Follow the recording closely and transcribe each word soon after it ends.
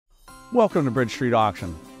Welcome to Bridge Street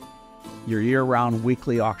Auction, your year-round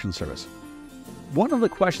weekly auction service. One of the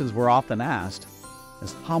questions we're often asked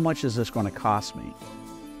is, how much is this going to cost me?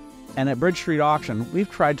 And at Bridge Street Auction,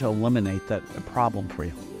 we've tried to eliminate that problem for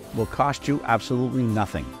you. It will cost you absolutely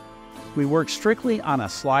nothing. We work strictly on a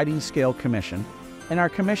sliding scale commission, and our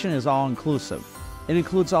commission is all-inclusive. It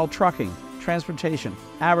includes all trucking, transportation,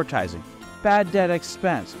 advertising, bad debt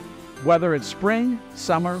expense, whether it's spring,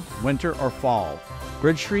 summer, winter, or fall.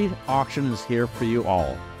 Bridge Street Auction is here for you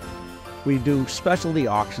all. We do specialty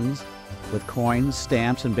auctions with coins,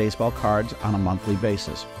 stamps, and baseball cards on a monthly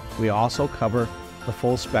basis. We also cover the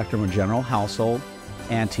full spectrum of general household,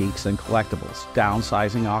 antiques, and collectibles.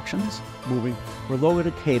 Downsizing auctions, moving. We're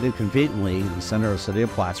located conveniently in the center of the city of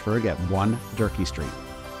Plattsburgh at 1 Durkee Street.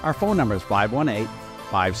 Our phone number is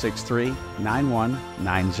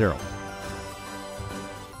 518-563-9190.